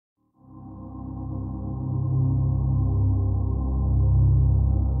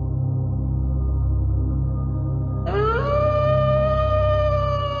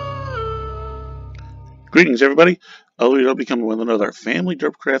Greetings, everybody. LVW coming with another Family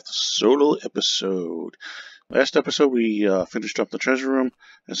Derpcraft solo episode. Last episode, we finished up the treasure room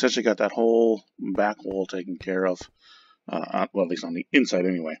and essentially got that whole back wall taken care of. Well, at least on the inside,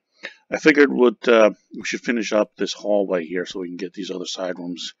 anyway. I figured we should finish up this hallway here so we can get these other side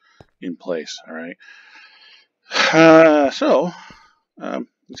rooms in place. All right.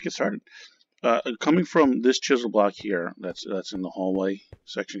 Let's get started. Coming from this chisel block here, that's in the hallway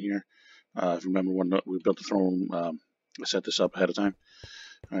section here. If you remember when we built the throne room, I set this up ahead of time.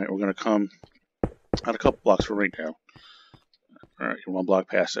 All right, we're going to come out a couple blocks from right now. All right, one block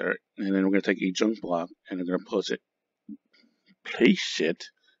past there, and then we're going to take a junk block and we're going to place it,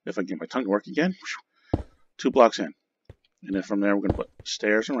 if I can get my tongue to work again, 2 blocks in. And then from there, we're going to put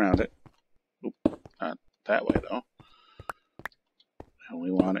stairs around it. Oop, not that way, though. And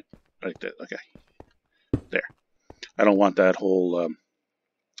we want it right there. Okay, there. I don't want that whole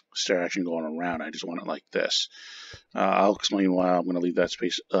stair action going around. I just want it like this. I'll explain why. I'm going to leave that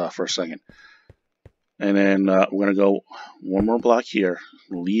space for a second. And then we're going to go one more block here,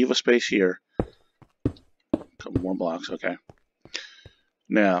 leave a space here, a couple more blocks, okay.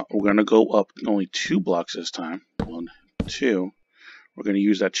 Now we're going to go up only 2 blocks this time. 1, 2. We're going to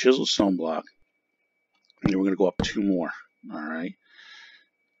use that chisel stone block, and then we're going to go up 2 more. All right.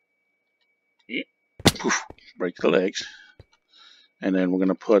 Poof, break the legs. And then we're going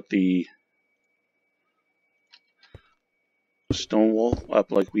to put the stone wall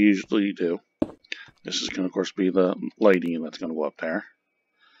up like we usually do. This is going to, of course, be the lighting that's going to go up there.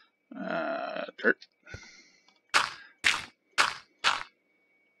 Dirt.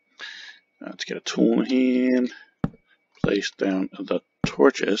 Let's get a tool in hand. Place down the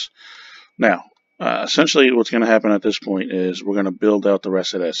torches. Now, essentially what's going to happen at this point is we're going to build out the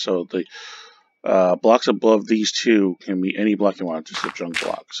rest of this. So the blocks above these 2 can be any block you want, just a junk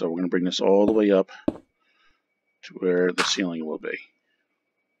block. So we're going to bring this all the way up to where the ceiling will be.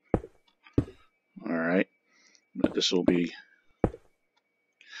 Alright, this will be,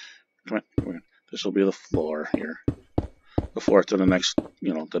 come on, this will be the floor here. The floor to the next,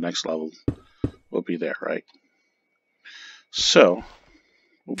 the next level will be there, right? So,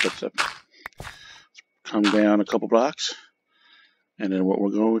 we'll come down a couple blocks, and then what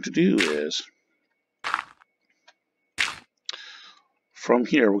we're going to do is, from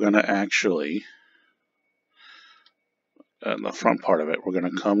here, we're going to actually, the front part of it, we're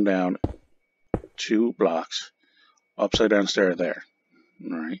going to come down 2 blocks, upside down stair there.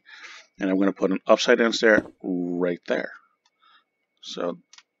 All right. And I'm going to put an upside down stair right there. So,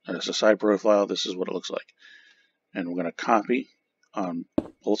 as a side profile, this is what it looks like. And we're going to copy on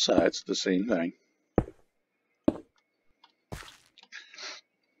both sides the same thing.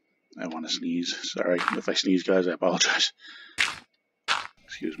 I want to sneeze. Sorry if I sneeze, guys. I apologize.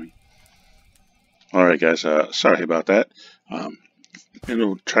 Excuse me. Alright, guys. Sorry about that.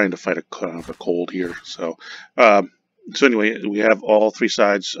 Trying to fight a cold here. So anyway, we have all 3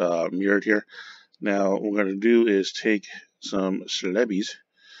 sides mirrored here. Now, what we're going to do is take some celebbies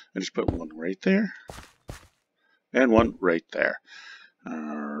and just put one right there and one right there.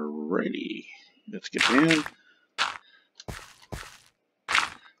 Alrighty. Let's get in.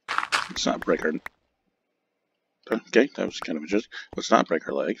 Let's not break our... Okay, that was kind of interesting. Let's not break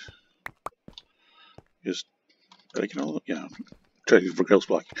our legs. Just breaking all... Yeah. For ghost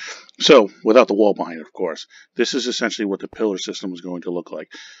block. So, without the wall behind it, of course, this is essentially what the pillar system is going to look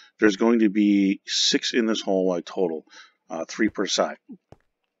like. There's going to be 6 in this hallway total, 3 per side.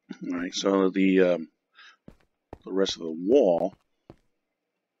 All right, so the rest of the wall,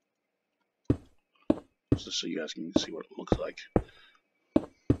 just so you guys can see what it looks like.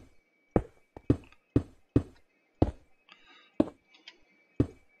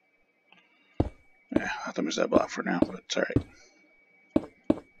 Yeah, I have to miss that block for now, but it's all right.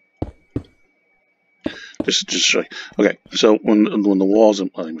 Just to show you. Okay, so when the walls, I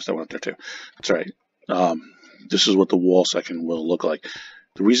missed that one up there too. That's right. This is what the wall section will look like.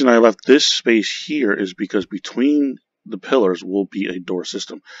 The reason I left this space here is because between the pillars will be a door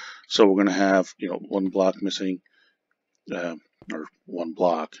system. So we're going to have, 1 block missing, or 1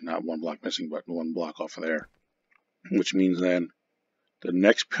 block, not 1 block missing, but 1 block off of there. Which means then the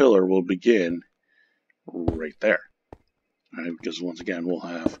next pillar will begin right there. All right, because once again, we'll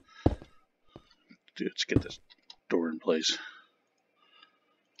have... Let's get this door in place.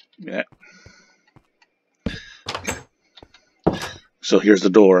 Yeah. Okay. So here's the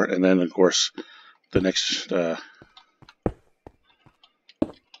door, and then of course the next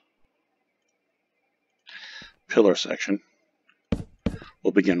pillar section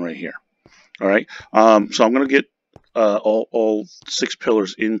will begin right here. All right. So I'm going to get all 6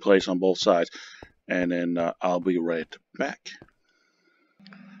 pillars in place on both sides. and then I'll be right back.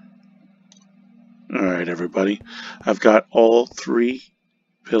 Alright everybody, I've got all 3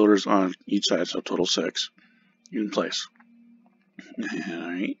 pillars on each side, so total 6 in place.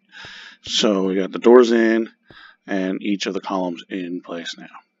 Alright, so we got the doors in and each of the columns in place now.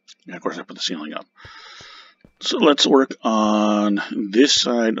 And of course I put the ceiling up. So let's work on this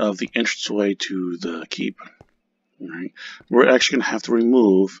side of the entranceway to the keep. Alright, we're actually going to have to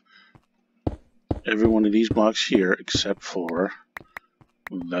remove every one of these blocks here except for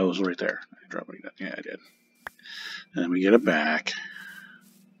those right there. I dropped it. Yeah, I did. And then we get it back.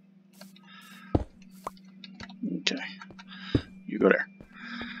 Okay, you go there.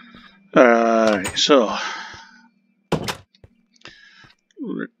 Alright, so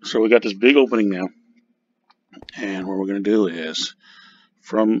we got this big opening now, and what we're going to do is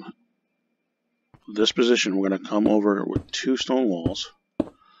from this position we're going to come over with 2 stone walls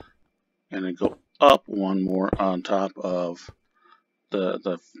and then go up 1 more on top of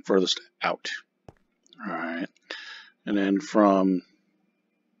the furthest out. Alright, and then from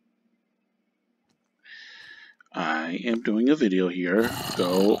I am doing a video here,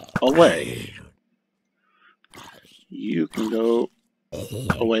 go away. You can go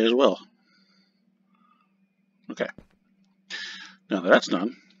away as well. Okay, now that that's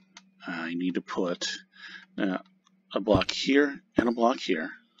done, I need to put a block here and a block here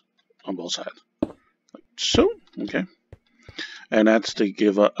on both sides, like so. Okay, and that's to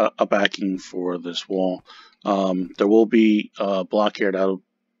give a backing for this wall. There will be a block here that'll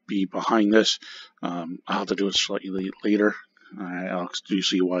be behind this. I'll have to do it slightly later. I'll do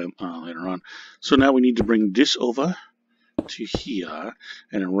see why later on. So now we need to bring this over to here,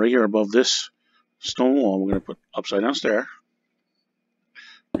 and then right here above this stone wall we're going to put upside down stair.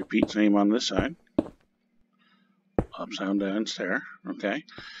 Repeat same on this side, upside down stair. Okay,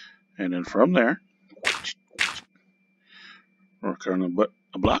 and then from there we're going to put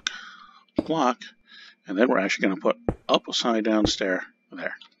a block, and then we're actually going to put upside down stair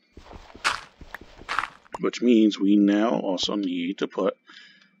there, which means we now also need to put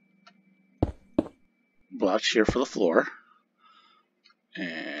blocks here for the floor.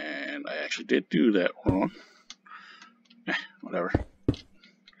 And I actually did do that wrong. Whatever.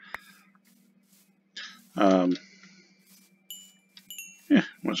 Yeah,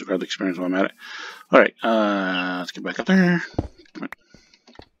 once I've got the experience while I'm at it. Alright, let's get back up there. Come on.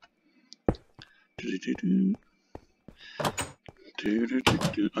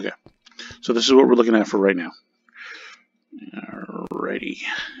 Okay, so this is what we're looking at for right now. Alrighty,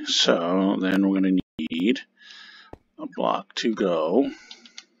 so then we're going to need a block to go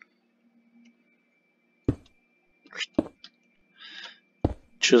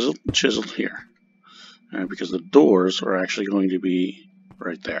chiseled here, because the doors are actually going to be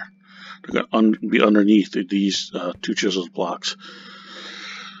right there. They're going to be underneath these 2 chiseled blocks,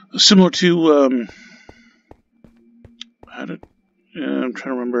 similar to I'm trying to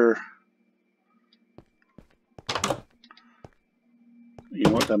remember. You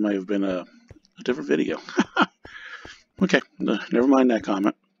know what? That might have been a different video. Okay, never mind that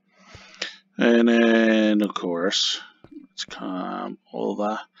comment. And then, of course, let's come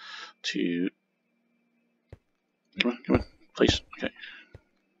over to... Come on, place. Okay.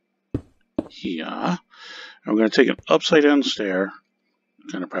 Here. And we're going to take an upside down stair,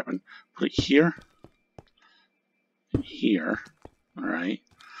 kind of prepping, put it here, and here. Alright.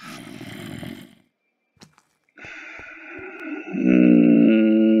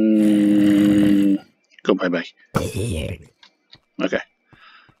 Go bye-bye. Okay.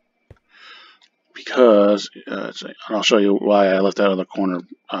 Because, and I'll show you why I left that other corner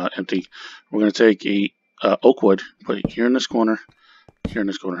empty. We're going to take a oak wood, put it here in this corner, here in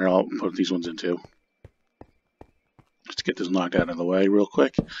this corner. Here, I'll put these ones in too. Let's get this knocked out of the way real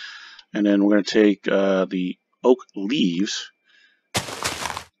quick. And then we're going to take the oak leaves,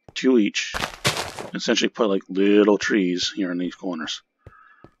 2 each, essentially put like little trees here in these corners,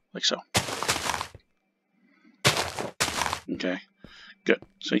 like so. Okay, good.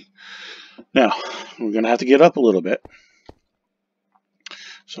 See, now we're going to have to get up a little bit,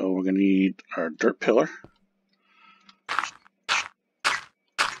 so we're going to need our dirt pillar.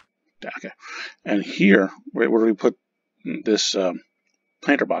 Okay, and here, right where we put this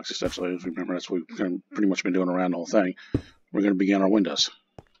planter box, essentially, if you remember, that's what we've pretty much been doing around the whole thing. We're going to begin our windows,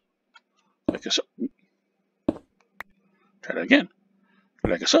 like so. Try that again,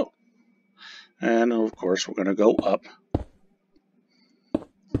 like so. And of course, we're going to go up.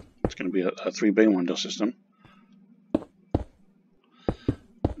 It's going to be a 3-bay window system.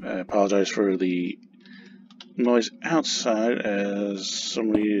 I apologize for the noise outside as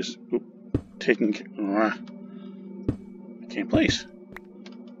somebody is I can't place.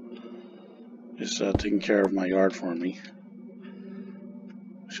 It's taking care of my yard for me.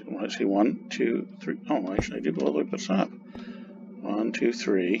 Let's see, 1, 2, 3. Oh, actually, I do go all the way to the top. 1, 2,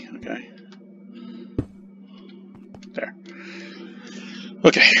 3. Okay. There.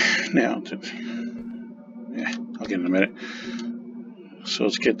 Okay. Now, yeah, I'll get in a minute. So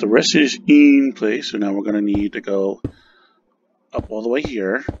let's get the rest of this in place. So now we're going to need to go up all the way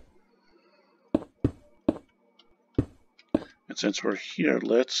here. And since we're here,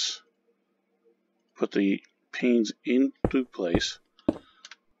 let's put the panes into place.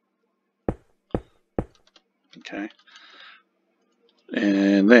 Okay.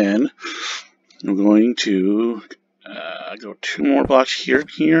 And then we're going to go 2 more blocks here and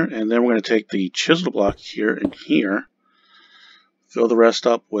here, and then we're going to take the chisel block here and here, fill the rest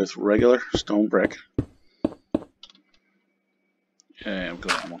up with regular stone brick, and we'll go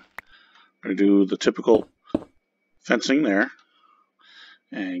that one. We're going to do the typical fencing there,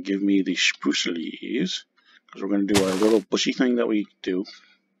 and give me the spruce leaves, because we're going to do our little bushy thing that we do.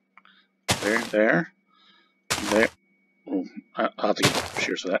 There, there, there. Oh, I'll have to get the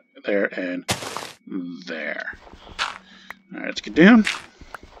shears for that. There and there. Alright, let's get down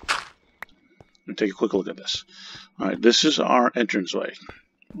and take a quick look at this. Alright, this is our entranceway.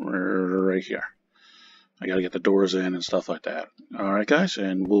 We're right here. I gotta get the doors in and stuff like that. Alright guys,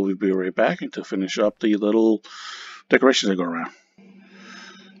 and we'll be right back to finish up the little decorations that go around.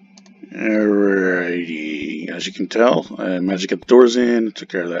 Alrighty, as you can tell, I managed to get the doors in, took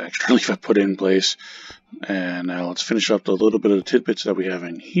care of that extra leaf I put in place. And now let's finish up the little bit of the tidbits that we have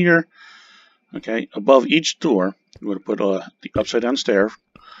in here. Okay, above each door, we're going to put the upside down stair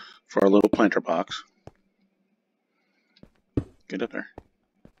for our little planter box. Get up there.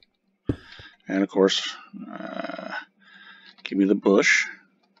 And of course, give me the bush.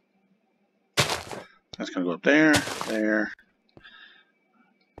 That's going to go up there, there.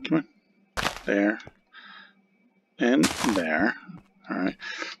 Come on. There. And there. Alright.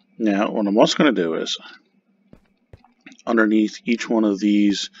 Now, what I'm also going to do is, underneath each one of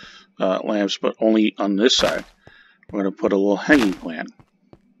these lamps, but only on this side, we're going to put a little hanging plant.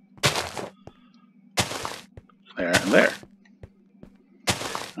 There and there.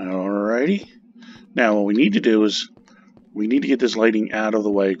 Alrighty. Now, what we need to do is, we need to get this lighting out of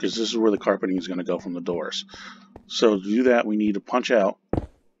the way, because this is where the carpeting is going to go from the doors. So to do that, we need to punch out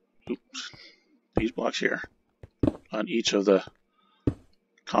these blocks here on each of the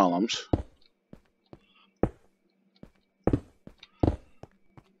columns.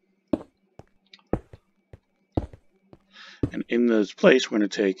 And in this place, we're going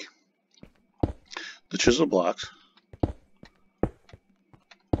to take the chisel blocks.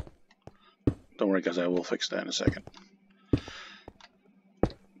 Don't worry, guys, I will fix that in a second.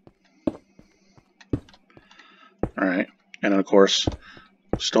 Alright, and then of course,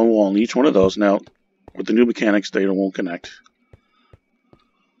 stone wall on each one of those. Now, with the new mechanics, they won't connect.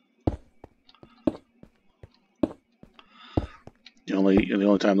 The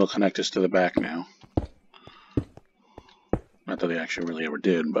only time they'll connect is to the back now. Not that they actually really ever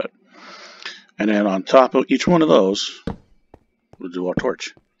did, but. And then on top of each one of those, we'll do our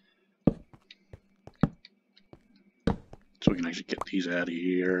torch. So we can actually get these out of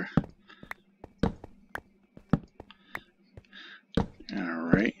here.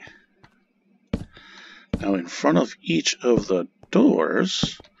 Alright. Now in front of each of the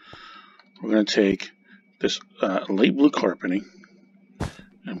doors, we're going to take this light blue carpeting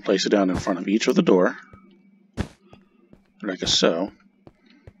and place it down in front of each of the door, like so.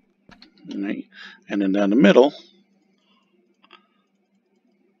 Right. And then down the middle,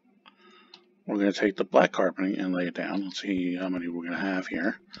 we're going to take the black carpeting and lay it down. Let's see how many we're going to have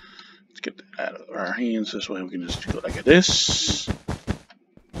here. Let's get that out of our hands. This way we can just do it like this.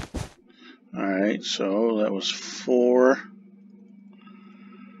 Alright, so that was 4.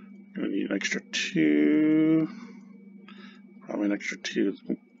 Gonna need an extra 2. Probably an extra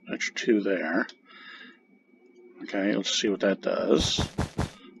 2 there. Okay, let's see what that does.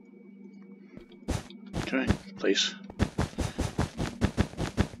 Okay, place.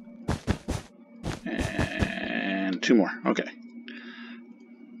 And 2 more. Okay.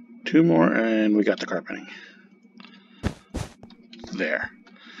 2 more, and we got the carpeting. There.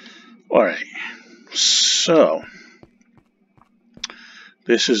 Alright. So,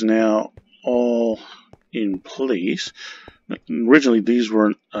 this is now all in place. Originally, these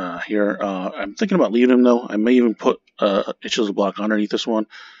weren't here. I'm thinking about leaving them, though. I may even put a chisel block underneath this one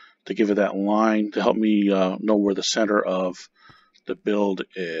to give it that line to help me know where the center of the build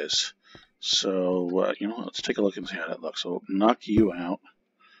is. So, you know, let's take a look and see how that looks. So, knock you out.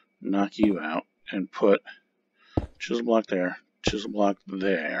 knock you out and put chisel block there, chisel block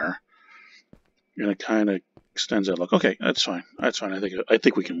there, and it kind of extends that look. Okay, that's fine. That's fine. I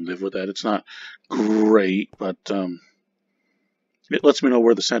think we can live with that. It's not great, but it lets me know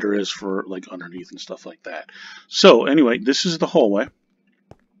where the center is for like underneath and stuff like that. So anyway, this is the hallway.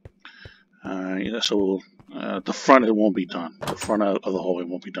 So the front, it won't be done. The front of the hallway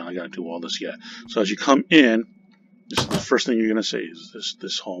won't be done. I got to do all this yet. So as you come in, this is the first thing you're going to see is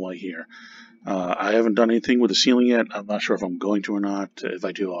this hallway here. I haven't done anything with the ceiling yet. I'm not sure if I'm going to or not. If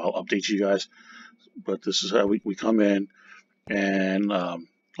I do, I'll update you guys. But this is how we come in. And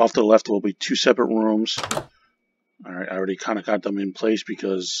off to the left will be two separate rooms. All right, I already kind of got them in place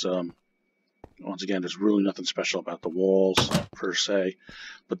because, once again, there's really nothing special about the walls per se.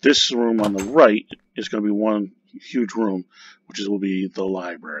 But this room on the right is going to be one huge room, which will be the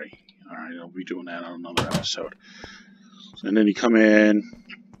library. All right, I'll be doing that on another episode. And then you come in,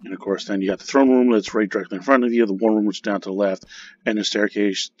 and of course, then you got the throne room that's right directly in front of you, the war room which is down to the left, and the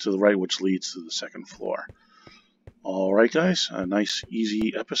staircase to the right, which leads to the second floor. All right, guys, a nice,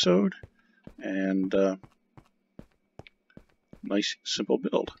 easy episode, and nice, simple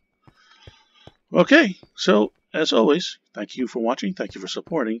build. Okay, so as always, thank you for watching. Thank you for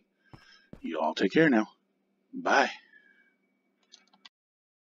supporting. You all take care now. Bye.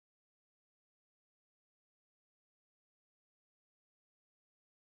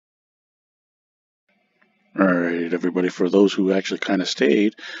 Alright, everybody, for those who actually kind of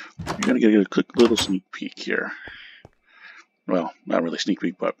stayed, you're going to get a quick little sneak peek here. Well, not really sneak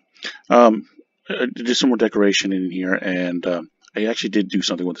peek, but I did some more decoration in here, and I actually did do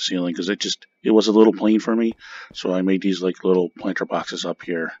something with the ceiling because it was a little plain for me, so I made these like little planter boxes up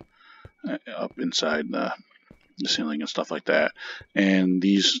here, up inside the ceiling and stuff like that. And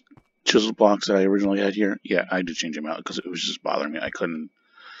these chisel blocks that I originally had here, yeah, I did change them out because it was just bothering me.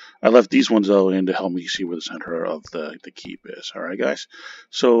 I left these ones though in to help me see where the center of the keep is. All right, guys.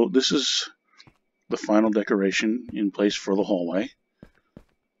 So this is the final decoration in place for the hallway.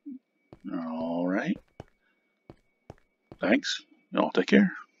 All right. Thanks. Y'all take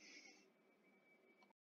care.